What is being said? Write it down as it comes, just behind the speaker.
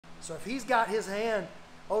So if he's got his hand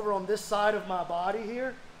over on this side of my body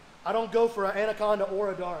here, I don't go for an anaconda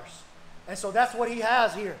or a darce. And so that's what he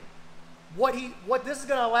has here. What this is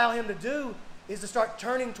going to allow him to do is to start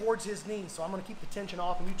turning towards his knees. So I'm going to keep the tension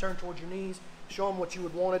off, and you turn towards your knees, show him what you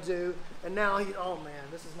would want to do. And now oh man,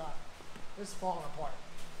 this is falling apart.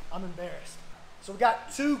 I'm embarrassed. So we've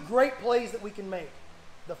got two great plays that we can make.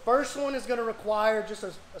 The first one is going to require just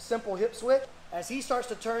a simple hip switch. As he starts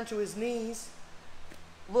to turn to his knees,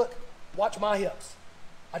 look, watch my hips.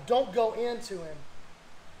 I don't go into him.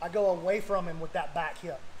 I go away from him with that back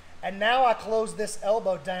hip. And now I close this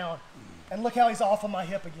elbow down, and look how he's off of my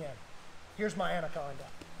hip again. Here's my anaconda.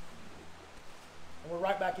 And we're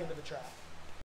right back into the trap.